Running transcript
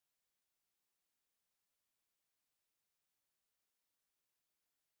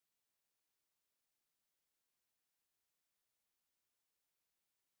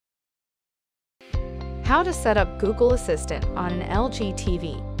How to set up Google Assistant on an LG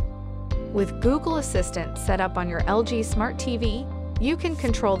TV. With Google Assistant set up on your LG Smart TV, you can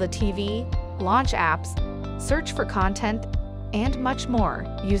control the TV, launch apps, search for content, and much more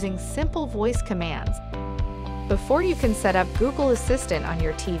using simple voice commands. Before you can set up Google Assistant on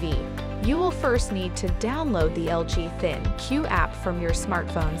your TV, you will first need to download the LG ThinQ app from your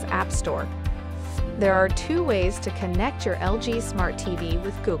smartphone's App Store. There are two ways to connect your LG Smart TV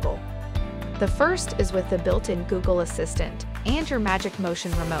with Google. The first is with the built-in Google Assistant and your Magic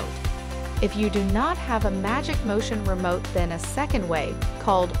Motion remote. If you do not have a Magic Motion remote, then a second way,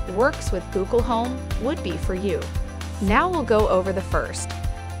 called Works with Google Home, would be for you. Now we'll go over the first.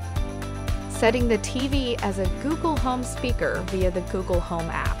 Setting the TV as a Google Home speaker via the Google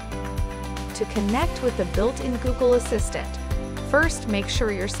Home app. To connect with the built-in Google Assistant, first make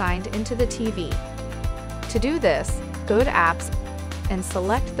sure you're signed into the TV. To do this, go to Apps and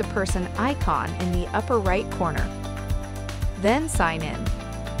select the person icon in the upper right corner. Then sign in.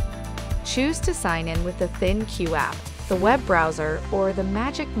 Choose to sign in with the ThinQ app, the web browser, or the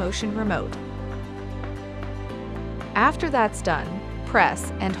Magic Motion remote. After that's done,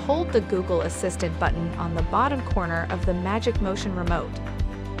 press and hold the Google Assistant button on the bottom corner of the Magic Motion remote.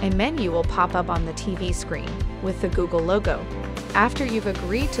 A menu will pop up on the TV screen with the Google logo. After you've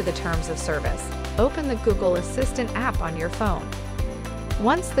agreed to the terms of service, open the Google Assistant app on your phone.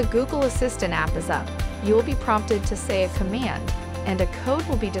 Once the Google Assistant app is up, you will be prompted to say a command, and a code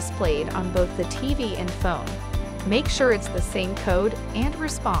will be displayed on both the TV and phone. Make sure it's the same code and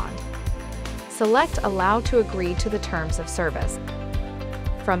respond. Select Allow to agree to the terms of service.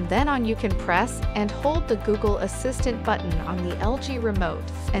 From then on, you can press and hold the Google Assistant button on the LG remote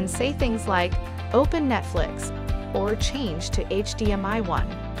and say things like, Open Netflix, or change to HDMI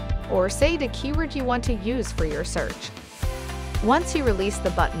 1, or say the keyword you want to use for your search. Once you release the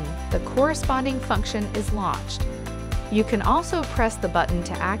button, the corresponding function is launched. You can also press the button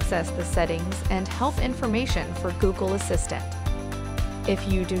to access the settings and help information for Google Assistant.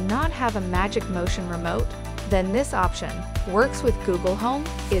 If you do not have a Magic Motion remote, then this option, Works with Google Home,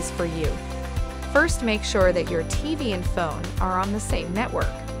 is for you. First, make sure that your TV and phone are on the same network.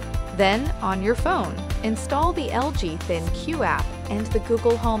 Then, on your phone, install the LG ThinQ app and the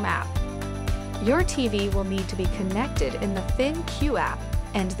Google Home app. Your TV will need to be connected in the ThinQ app,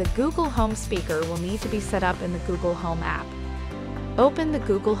 and the Google Home speaker will need to be set up in the Google Home app. Open the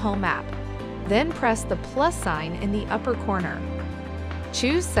Google Home app, then press the plus sign in the upper corner.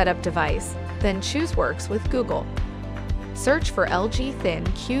 Choose Setup Device, then choose Works with Google. Search for LG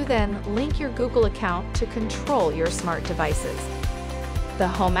ThinQ, then link your Google account to control your smart devices. The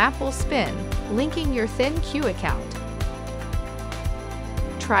Home app will spin, linking your ThinQ account.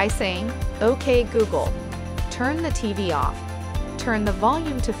 Try saying, OK Google. Turn the TV off. Turn the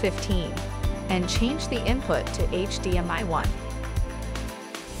volume to 15, and change the input to HDMI 1.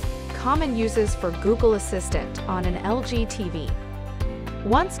 Common uses for Google Assistant on an LG TV.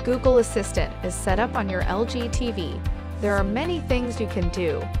 Once Google Assistant is set up on your LG TV, there are many things you can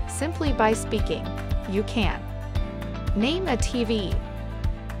do simply by speaking. You can name a TV,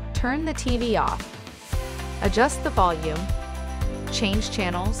 turn the TV off, adjust the volume, change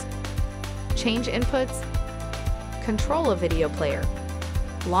channels, change inputs, control a video player,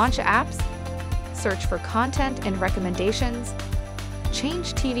 launch apps, search for content and recommendations,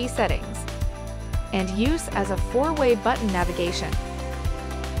 change TV settings, and use as a four-way button navigation.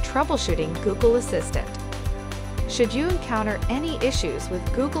 Troubleshooting Google Assistant. Should you encounter any issues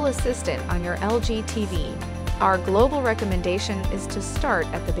with Google Assistant on your LG TV, our global recommendation is to start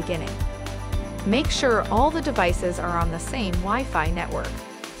at the beginning. Make sure all the devices are on the same Wi-Fi network.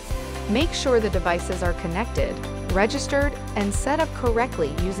 Make sure the devices are connected, registered, and set up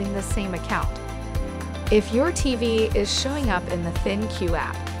correctly using the same account. If your TV is showing up in the ThinQ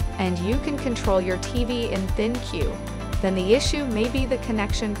app, and you can control your TV in ThinQ, then the issue may be the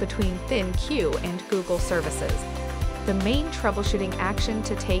connection between ThinQ and Google services. The main troubleshooting action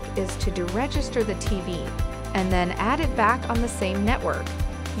to take is to deregister the TV, and then add it back on the same network,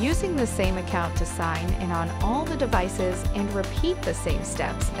 using the same account to sign in on all the devices and repeat the same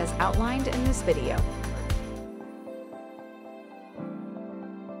steps as outlined in this video.